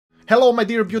Hello my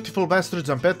dear beautiful bastards,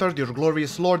 I'm Petard, your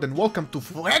glorious lord, and welcome to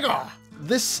Fuego!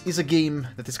 This is a game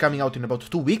that is coming out in about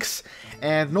 2 weeks,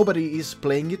 and nobody is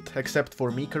playing it except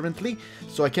for me currently,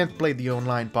 so I can't play the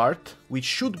online part, which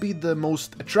should be the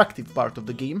most attractive part of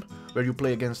the game, where you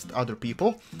play against other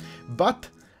people, but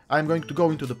I'm going to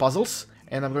go into the puzzles,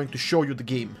 and I'm going to show you the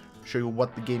game, show you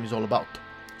what the game is all about.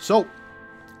 So,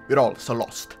 we're all so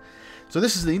lost. So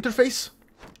this is the interface,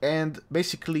 and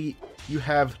basically you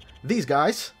have these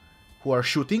guys who are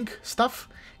shooting stuff,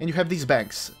 and you have these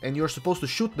banks, and you're supposed to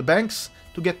shoot the banks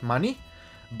to get money,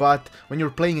 but when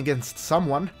you're playing against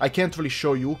someone, I can't really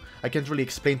show you, I can't really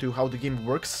explain to you how the game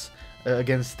works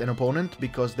against an opponent,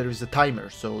 because there is a timer,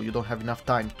 so you don't have enough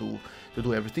time to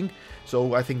do everything.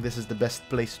 So I think this is the best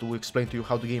place to explain to you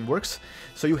how the game works.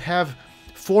 So you have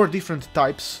 4 different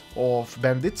types of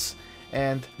bandits,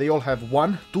 and they all have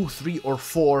 1, 2, 3 or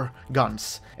 4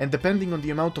 guns. And depending on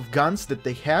the amount of guns that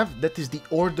they have, that is the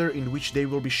order in which they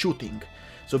will be shooting.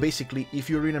 So basically, if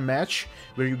you're in a match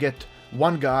where you get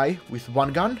 1 guy with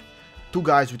 1 gun, 2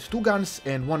 guys with 2 guns,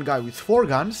 and 1 guy with 4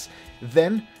 guns,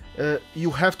 then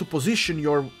you have to position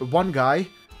your 1 guy,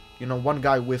 you know, 1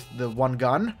 guy with the 1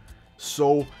 gun,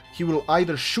 so he will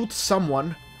either shoot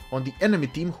someone on the enemy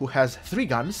team who has 3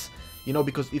 guns, you know,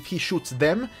 because if he shoots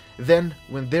them, then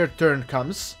when their turn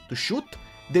comes to shoot,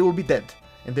 they will be dead,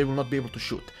 and they will not be able to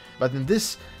shoot. But in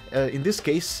this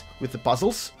case, with the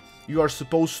puzzles, you are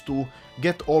supposed to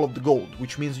get all of the gold,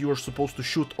 which means you are supposed to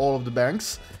shoot all of the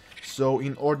banks. So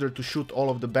in order to shoot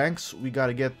all of the banks, we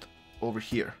gotta get over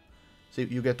here. So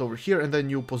you get over here, and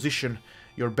then you position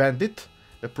your bandit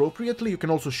appropriately. You can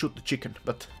also shoot the chicken,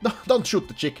 but don't shoot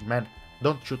the chicken, man.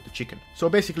 Don't shoot the chicken. So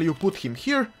basically you put him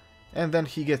here, and then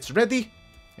he gets ready,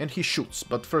 and he shoots.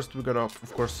 But first we gotta,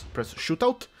 of course, press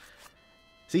shootout.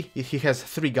 See, he has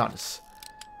 3 guns.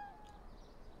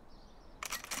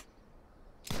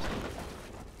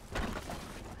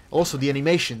 Also the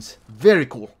animations, very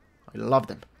cool. I love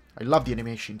them. I love the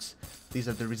animations. These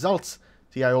are the results.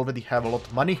 See, I already have a lot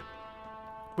of money.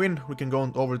 We can go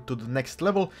over to the next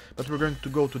level, but we're going to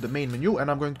go to the main menu,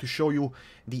 and I'm going to show you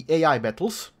the AI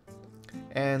battles.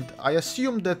 And I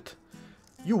assume that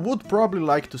you would probably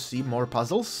like to see more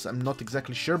puzzles. I'm not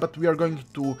exactly sure, but we are going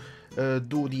to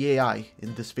do the AI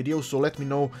in this video, so let me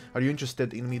know, are you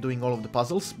interested in me doing all of the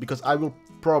puzzles? Because I will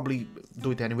probably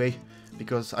do it anyway,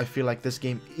 because I feel like this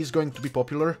game is going to be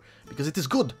popular, because it is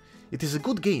good. It is a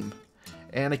good game.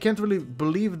 And I can't really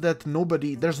believe that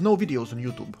there's no videos on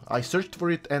YouTube. I searched for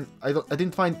it and I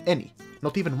didn't find any,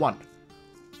 not even one,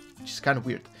 which is kind of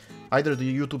weird. Either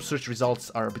the YouTube search results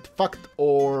are a bit fucked,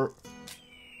 or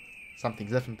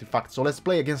something's definitely fucked. So let's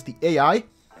play against the AI.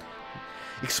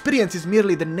 Experience is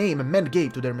merely the name men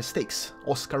gave to their mistakes.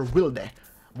 Oscar Wilde.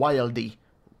 Wilde,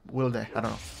 I don't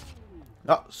know.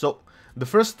 Oh, so the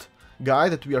first guy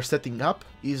that we are setting up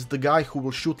is the guy who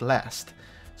will shoot last.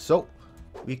 So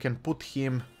we can put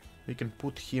him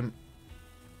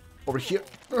over here.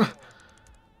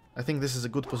 I think this is a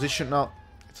good position. Now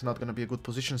it's not gonna be a good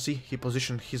position. See, he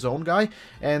positioned his own guy,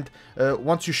 and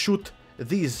once you shoot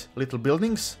these little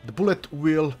buildings, the bullet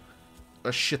will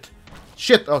shit,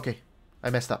 okay, I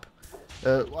messed up.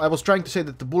 I was trying to say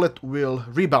that the bullet will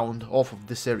rebound off of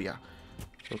this area.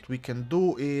 So what we can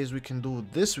do is we can do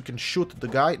this. We can shoot the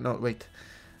guy. No, wait,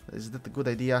 is that a good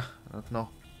idea? I don't know.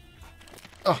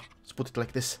 Oh, let's put it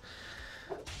like this.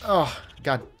 Oh,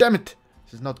 god damn it,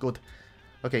 this is not good.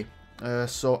 Okay,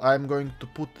 so I'm going to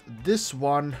put this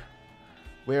one.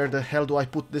 Where the hell do I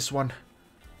put this one?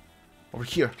 Over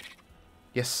here.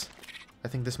 Yes, I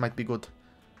think this might be good.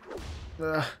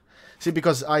 See,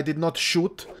 because I did not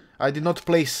shoot, I did not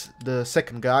place the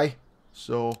second guy,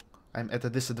 so I'm at a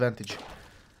disadvantage.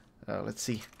 Let's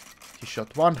see. He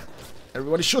shot one.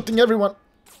 Everybody's shooting everyone.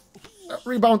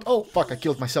 Rebound. Oh, fuck, I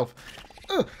killed myself.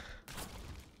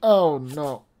 Oh,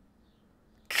 no.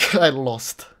 I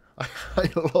lost. I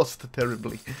lost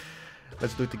terribly.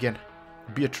 Let's do it again.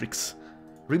 Beatrix.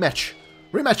 Rematch.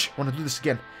 Rematch. Wanna do this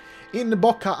again. In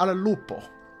bocca al lupo.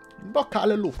 In bocca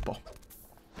al lupo.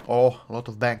 Oh, a lot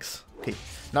of banks. Okay,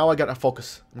 now I gotta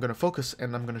focus. I'm gonna focus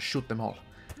and I'm gonna shoot them all.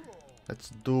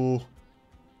 Let's do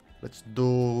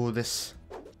this.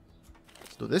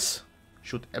 Let's do this.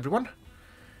 Shoot everyone.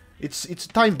 It's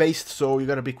time-based, so you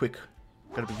gotta be quick.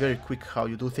 You gotta be very quick how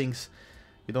you do things.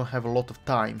 You don't have a lot of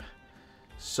time.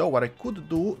 So what I could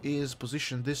do is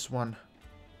position this one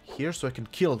here so I can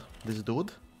kill this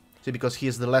dude. See, because he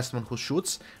is the last one who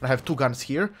shoots. And I have 2 guns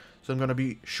here, so I'm gonna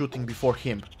be shooting before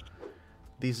him.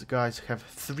 These guys have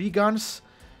 3 guns,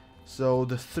 so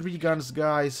the 3 guns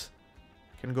guys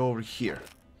can go over here.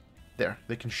 There,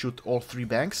 they can shoot all 3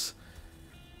 banks.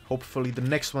 Hopefully the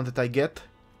next one that I get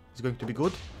is going to be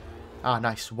good. Ah,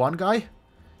 nice. One guy.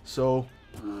 So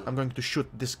I'm going to shoot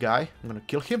this guy. I'm going to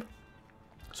kill him.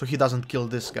 So he doesn't kill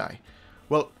this guy.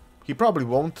 Well, he probably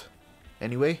won't.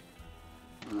 Anyway.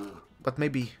 But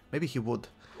maybe he would.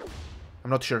 I'm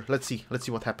not sure. Let's see. Let's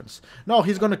see what happens. No,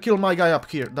 he's going to kill my guy up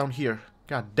here. Down here.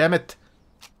 God damn it.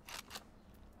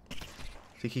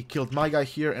 See, he killed my guy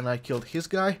here and I killed his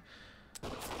guy.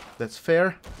 That's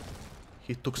fair.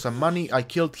 He took some money. I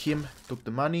killed him. Took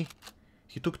the money.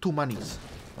 He took 2 monies.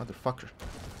 Motherfucker.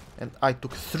 And I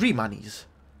took 3 monies.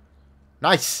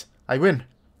 Nice. I win.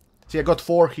 See, I got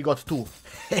 4. He got 2.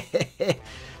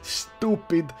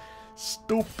 Stupid.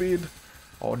 Stupid.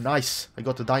 Oh, nice. I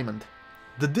got a diamond.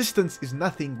 The distance is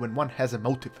nothing when one has a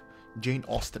motive. Jane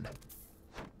Austen.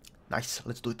 Nice.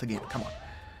 Let's do it again. Come on.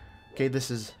 Okay, this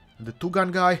is the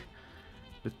 2-gun guy.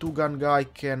 The 2-gun guy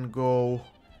can go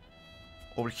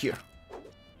over here.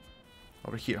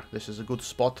 Over here. This is a good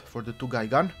spot for the 2-guy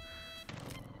gun.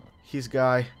 His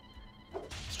guy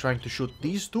is trying to shoot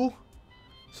these 2.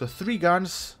 So 3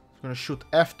 guns. I'm gonna shoot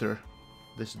after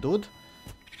this dude.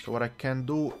 So what I can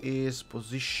do is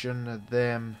position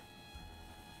them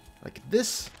like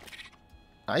this.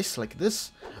 Nice, like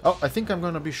this. Oh, I think I'm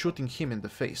gonna be shooting him in the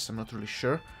face. I'm not really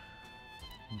sure.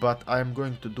 But I'm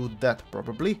going to do that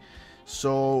probably.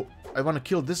 So I want to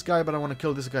kill this guy, but I want to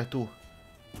kill this guy too.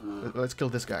 Let's kill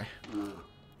this guy.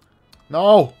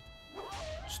 No!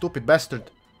 Stupid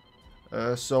bastard.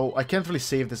 So I can't really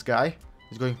save this guy.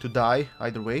 He's going to die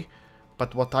either way.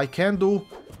 But what I can do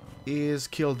is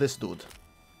kill this dude.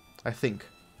 I think.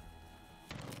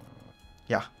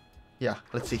 Yeah. Yeah,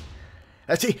 let's see.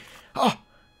 Let's see! Oh!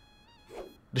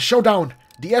 The showdown!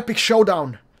 The epic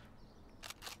showdown!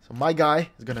 So my guy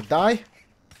is gonna die.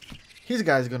 His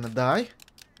guy is gonna die.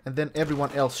 And then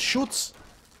everyone else shoots.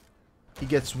 He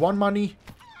gets 1 money.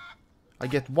 I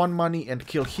get 1 money and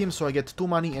kill him. So I get 2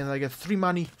 money and I get 3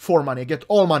 money. 4 money. I get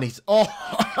all monies. Oh!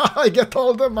 I get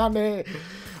all the money!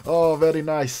 Oh, very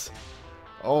nice.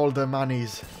 All the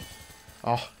monies.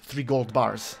 Oh, 3 gold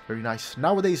bars. Very nice.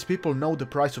 Nowadays people know the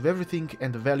price of everything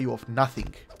and the value of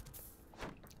nothing.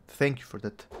 Thank you for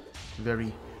that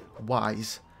very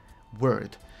wise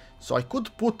word. So I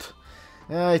could put...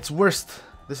 it's worst.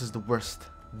 This is the worst.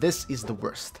 This is the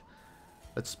worst.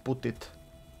 Let's put it...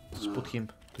 Let's put him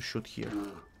to shoot here.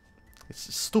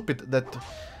 It's stupid that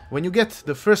when you get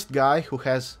the first guy who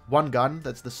has 1 gun,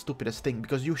 that's the stupidest thing.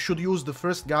 Because you should use the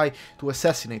first guy to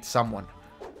assassinate someone.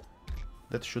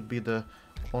 That should be the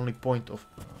only point of...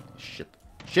 Shit.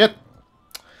 Shit!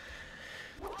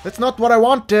 That's not what I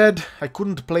wanted! I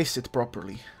couldn't place it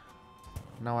properly.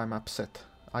 Now I'm upset.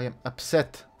 I am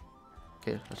upset.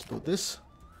 Okay, let's do this.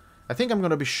 I think I'm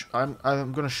gonna be...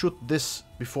 I'm gonna shoot this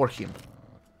before him.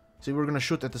 See, we're gonna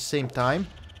shoot at the same time.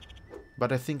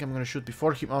 But I think I'm gonna shoot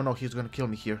before him. Oh no, he's gonna kill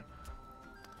me here.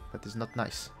 That is not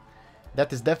nice.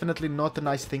 That is definitely not a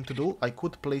nice thing to do. I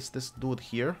could place this dude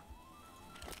here.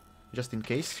 Just in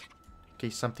case. In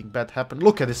case something bad happened.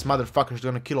 Look at this motherfucker. He's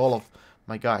gonna kill all of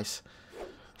my guys.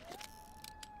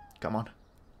 Come on.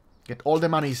 Get all the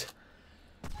monies.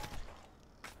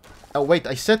 Oh wait,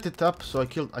 I set it up so I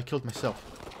killed myself.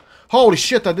 Holy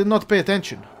shit, I did not pay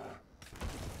attention.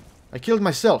 I killed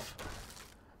myself.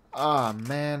 Ah,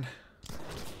 man.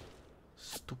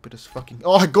 Stupid as fucking...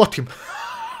 Oh, I got him.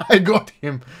 I got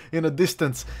him in a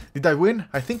distance. Did I win?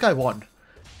 I think I won.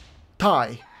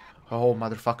 Tie. Oh,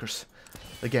 motherfuckers.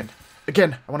 Again.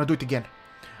 Again. I want to do it again.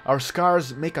 Our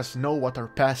scars make us know what our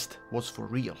past was for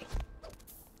real.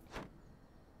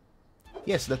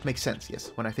 Yes, that makes sense.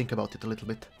 Yes, when I think about it a little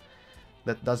bit.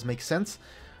 That does make sense.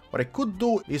 What I could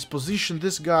do is position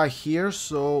this guy here,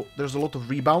 so there's a lot of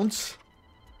rebounds.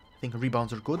 I think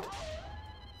rebounds are good.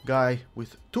 Guy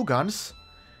with 2 guns.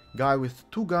 Guy with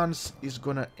 2 guns is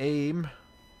gonna aim...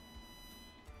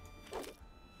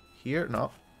 Here?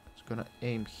 No. He's gonna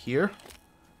aim here.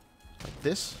 Like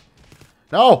this.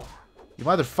 No! You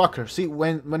motherfucker. See,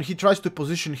 when he tries to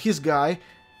position his guy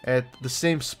at the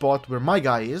same spot where my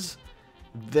guy is,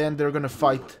 then they're gonna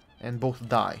fight and both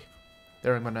die.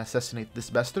 There, I'm gonna assassinate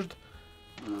this bastard.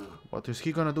 What is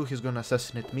he gonna do? He's gonna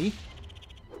assassinate me.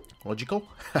 Logical.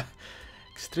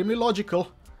 Extremely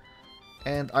logical.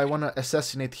 And I wanna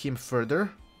assassinate him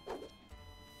further.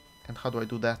 And how do I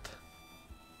do that?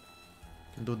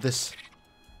 I can do this.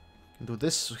 I can do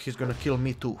this, so he's gonna kill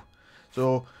me too.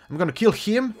 So, I'm gonna kill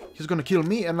him, he's gonna kill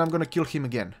me, and I'm gonna kill him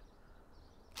again.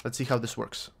 Let's see how this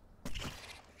works.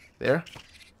 There.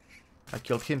 I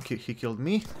killed him, he killed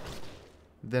me.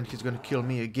 Then he's gonna kill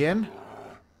me again.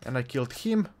 And I killed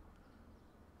him.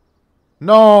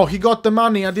 No, he got the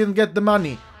money. I didn't get the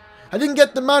money. I didn't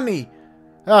get the money.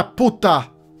 Ah,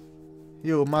 puta.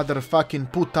 You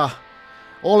motherfucking puta.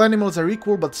 All animals are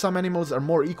equal, but some animals are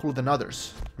more equal than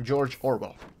others. George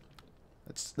Orwell.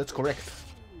 That's correct.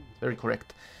 Very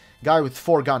correct. Guy with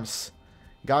 4 guns.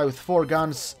 Guy with 4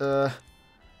 guns.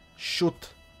 Shoot.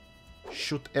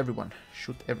 Shoot everyone.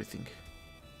 Shoot everything.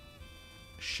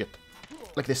 Shit.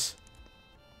 Like this.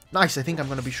 Nice, I think I'm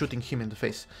gonna be shooting him in the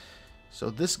face. So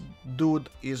this dude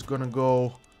is gonna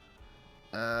go...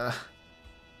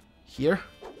 here.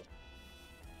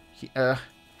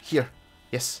 Here.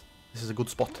 Yes. This is a good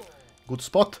spot. Good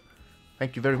spot.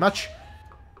 Thank you very much.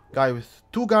 Guy with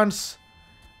 2 guns.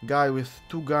 Guy with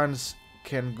 2 guns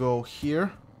can go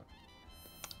here.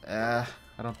 I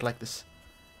don't like this.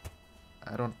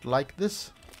 I don't like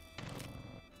this.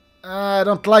 I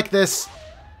don't like this.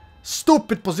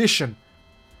 Stupid position.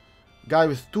 Guy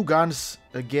with 2 guns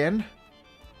again.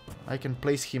 I can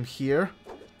place him here.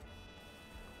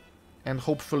 And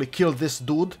hopefully kill this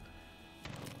dude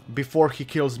before he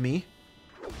kills me.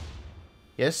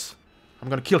 Yes. I'm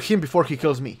gonna kill him before he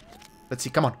kills me. Let's see,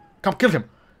 come on. Come, kill him.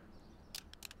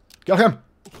 Kill him.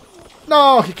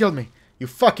 No, he killed me. You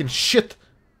fucking shit.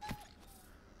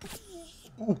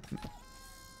 Ooh.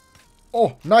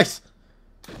 Oh, nice.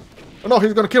 Oh no,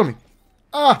 he's gonna kill me.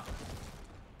 Ah.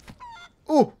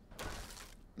 Ooh.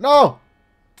 No.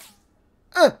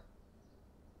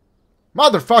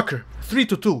 Motherfucker.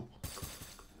 3-2.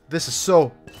 This is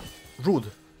so rude.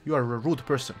 You are a rude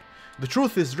person. The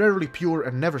truth is rarely pure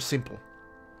and never simple.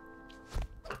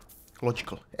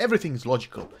 Logical. Everything is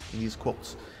logical in these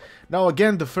quotes. Now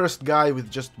again, the first guy with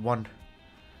just 1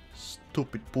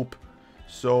 stupid poop.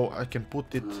 So I can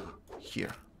put it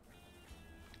here.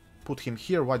 Put him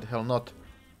here, why the hell not?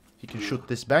 He can shoot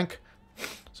this bank.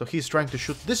 So he's trying to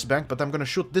shoot this bank, but I'm gonna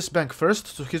shoot this bank first,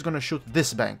 so he's gonna shoot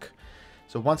this bank.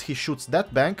 So once he shoots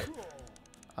that bank,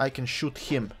 I can shoot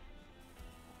him.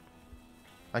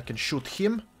 I can shoot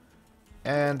him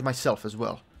and myself as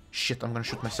well. Shit, I'm gonna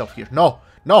shoot myself here. No!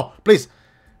 No! Please!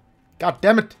 God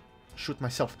damn it! Shoot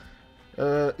myself.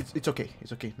 It's okay.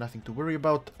 It's okay. Nothing to worry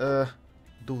about.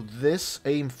 Do this.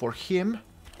 Aim for him.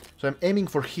 So I'm aiming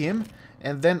for him.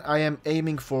 And then I am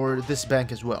aiming for this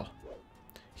bank as well.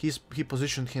 He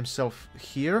positioned himself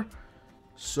here.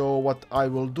 So what I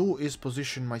will do is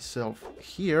position myself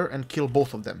here and kill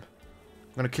both of them.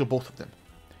 I'm gonna kill both of them.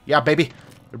 Yeah, baby!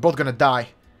 We're both gonna die.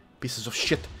 Pieces of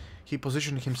shit. He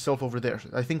positioned himself over there.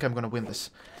 I think I'm gonna win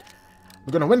this.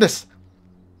 We're gonna win this!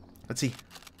 Let's see.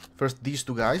 First, these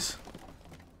 2 guys.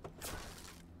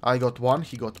 I got 1,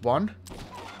 he got 1.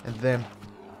 And then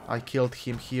I killed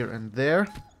him here and there.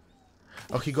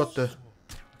 Oh, he got the...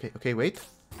 Okay, okay, wait.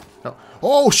 No.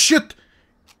 Oh, shit!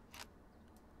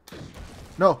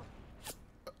 No.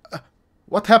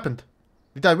 What happened?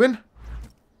 Did I win?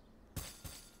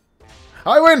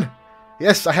 I win!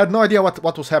 Yes, I had no idea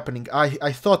what was happening.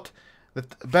 I thought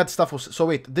that bad stuff was... So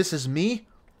wait, this is me.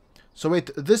 So wait,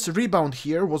 this rebound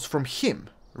here was from him,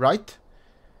 right?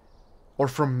 Or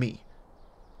from me?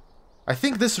 I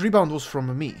think this rebound was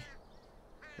from me.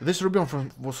 This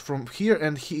rebound was from here,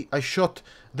 and I shot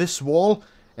this wall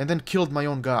and then killed my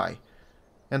own guy.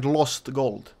 And lost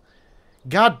gold.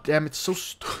 God damn, it's so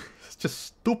it's just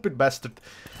stupid bastard.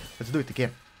 Let's do it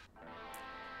again.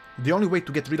 The only way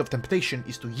to get rid of temptation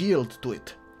is to yield to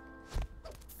it.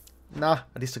 Nah,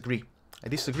 I disagree. I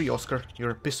disagree, Oscar.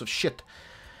 You're a piece of shit.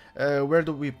 Where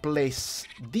do we place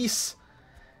this?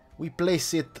 We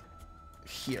place it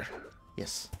here.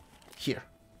 Yes, here.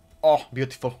 Oh,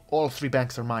 beautiful. All 3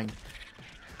 banks are mine.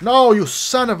 No, you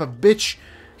son of a bitch.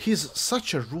 He's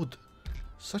such a rude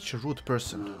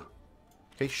person.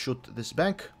 Okay, shoot this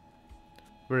bank.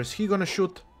 Where is he gonna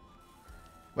shoot?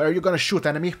 Where are you gonna shoot,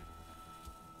 enemy?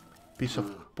 Piece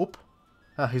of poop.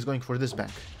 Ah, he's going for this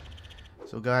bank.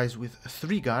 So guys with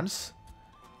 3 guns.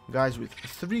 Guys with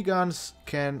 3 guns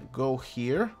can go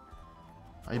here.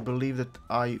 I believe that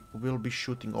I will be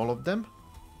shooting all of them.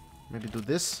 Maybe do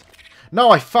this.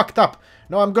 No, I fucked up.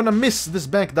 No, I'm gonna miss this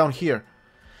bank down here.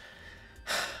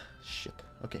 Shit.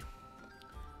 Okay.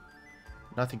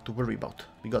 Nothing to worry about.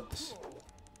 We got this.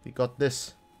 We got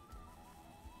this.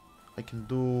 I can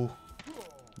do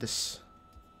this.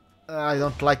 I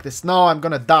don't like this. No, I'm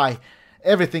gonna die.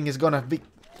 Everything is gonna be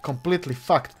completely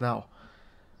fucked now.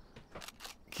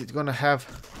 He's gonna have...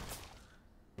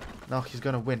 Now he's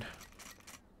gonna win.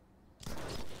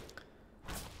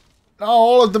 No,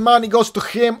 all of the money goes to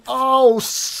him. Oh,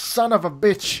 son of a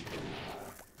bitch.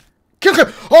 Kill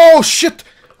him! Oh, shit!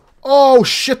 Oh,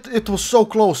 shit, it was so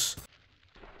close.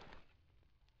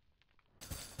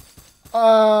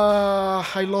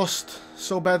 I lost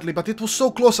so badly, but it was so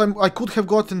close. I could have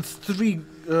gotten 3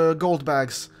 gold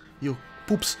bags, you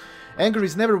poops. Anger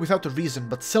is never without a reason,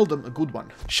 but seldom a good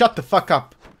one. Shut the fuck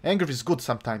up. Anger is good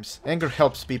sometimes. Anger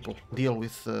helps people deal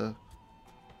with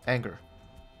anger.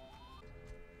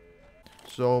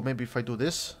 So maybe if I do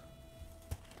this.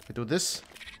 If I do this.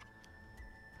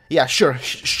 Yeah, sure.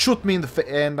 Shoot me in the face.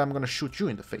 And I'm gonna shoot you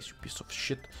in the face, you piece of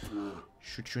shit.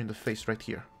 Shoot you in the face right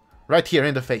here. Right here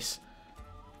in the face.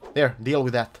 There, deal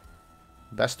with that.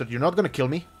 Bastard, you're not gonna kill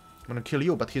me. I'm gonna kill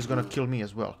you, but he's gonna kill me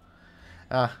as well.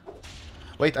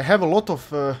 Wait, I have a lot of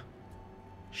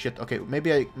shit. Okay,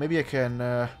 maybe I can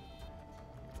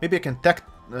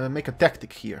make a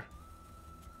tactic here.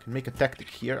 Can make a tactic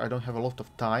here. I don't have a lot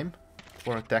of time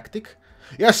for a tactic.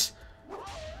 Yes!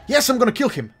 Yes, I'm gonna kill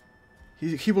him.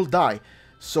 He will die.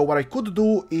 So what I could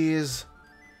do is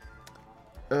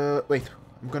wait,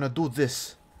 I'm gonna do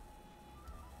this.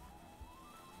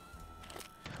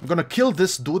 I'm gonna kill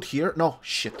this dude here. No,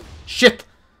 shit. Shit!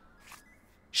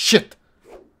 Shit!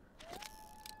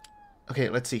 Okay,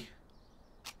 let's see.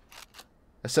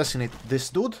 Assassinate this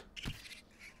dude.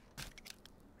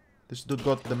 This dude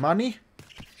got the money.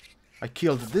 I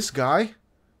killed this guy.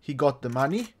 He got the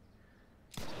money.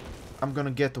 I'm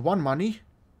gonna get one money.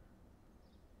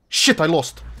 Shit, I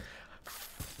lost.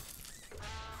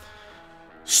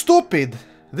 Stupid!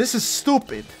 This is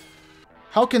stupid.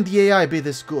 How can the AI be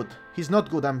this good? He's not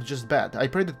good, I'm just bad. I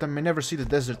pray that I may never see the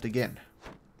desert again.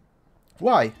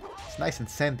 Why? It's nice and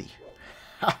sandy.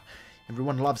 Ha!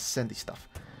 Everyone loves sandy stuff.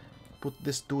 Put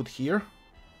this dude here.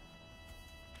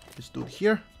 This dude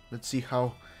here. Let's see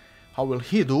how will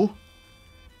he do.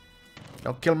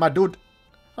 Now kill my dude.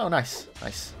 Oh, nice.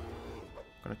 Nice.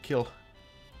 Gonna kill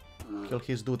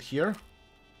his dude here.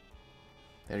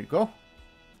 There you go.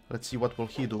 Let's see what will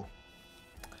he do.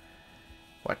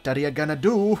 What are you gonna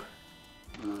do?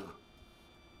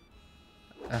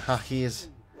 He is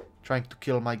trying to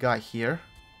kill my guy here.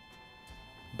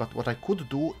 But what I could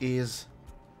do is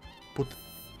put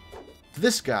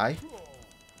this guy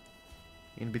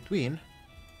in between.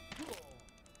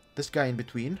 This guy in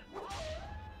between.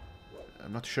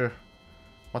 I'm not sure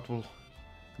what will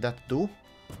that do.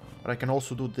 But I can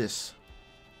also do this.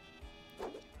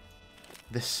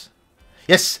 This.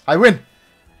 Yes, I win!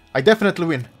 I definitely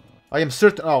win. I am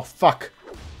certain. Oh, fuck.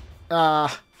 No.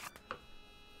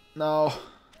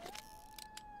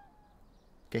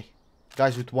 Okay.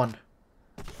 Guys with one.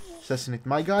 Assassinate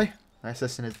my guy. I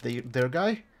assassinate their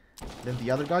guy. Then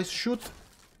the other guys shoot.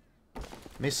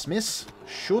 Miss, miss.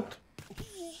 Shoot.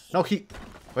 No, he...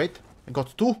 Wait. I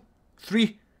got 2.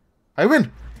 3. I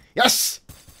win! Yes!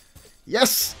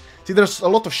 Yes! See, there's a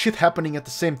lot of shit happening at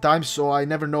the same time, so I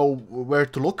never know where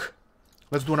to look.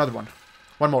 Let's do another one.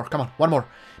 One more. Come on. One more.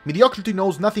 Mediocrity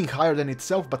knows nothing higher than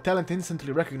itself, but talent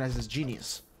instantly recognizes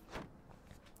genius.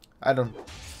 I don't...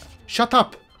 Shut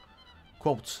up!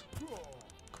 Quotes.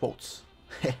 Quotes.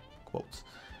 Quotes.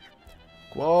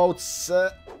 Quotes.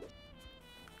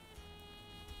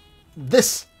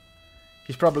 This!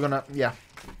 He's probably gonna... Yeah.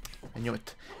 I knew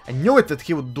it. I knew it that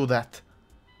he would do that.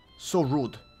 So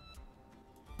rude.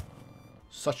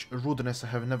 Such rudeness I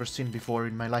have never seen before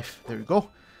in my life. There you go.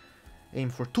 Aim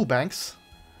for 2 banks.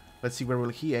 Let's see where will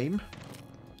he aim.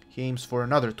 He aims for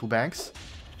another 2 banks.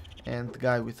 And the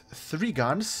guy with 3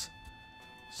 guns.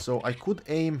 So I could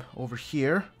aim over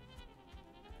here.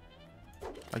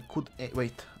 I could...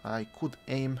 Wait. I could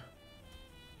aim...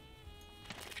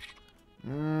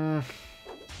 Not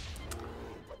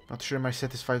sure am I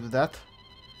satisfied with that.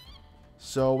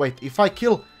 So wait, if I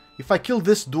kill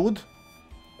this dude...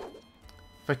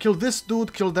 If I kill this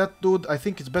dude, kill that dude, I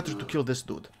think it's better to kill this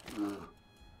dude.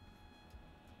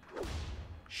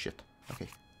 Shit. Okay.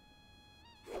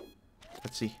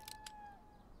 Let's see.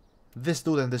 This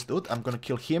dude and this dude, I'm gonna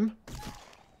kill him.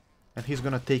 And he's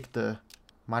gonna take the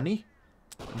money.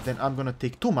 And then I'm gonna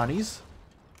take 2 monies.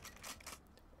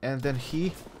 And then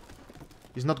he's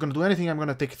not gonna do anything, I'm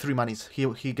gonna take 3 monies.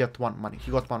 He got 1 money.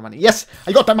 He got 1 money. Yes!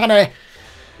 I got the money!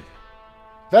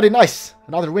 Very nice!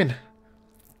 Another win.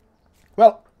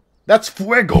 Well, that's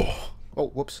Fuego. Oh,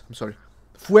 whoops, I'm sorry.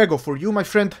 Fuego for you, my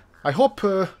friend. I hope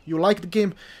you like the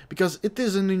game, because it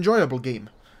is an enjoyable game.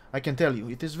 I can tell you,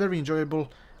 it is very enjoyable.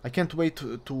 I can't wait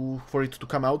for it to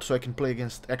come out so I can play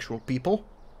against actual people.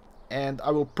 And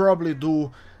I will probably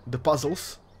do the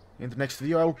puzzles in the next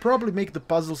video. I will probably make the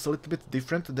puzzles a little bit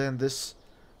different than this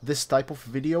type of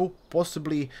video.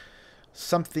 Possibly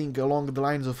something along the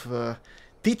lines of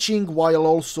teaching while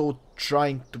also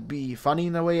trying to be funny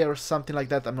in a way or something like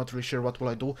that. I'm not really sure what will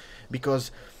I do,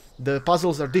 because the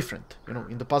puzzles are different. You know,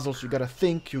 in the puzzles you gotta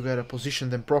think, you gotta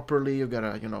position them properly, you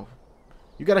gotta, you know,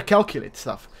 you gotta calculate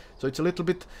stuff. So it's a little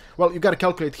bit, well, you gotta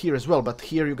calculate here as well, but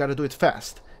here you gotta do it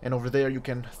fast. And over there you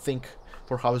can think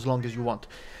for how as long as you want.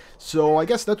 So I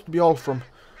guess that would be all from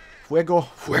Fuego.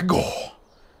 Fuego!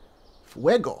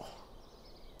 Fuego!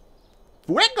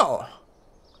 Fuego!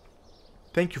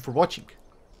 Thank you for watching.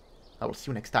 I will see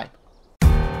you next time.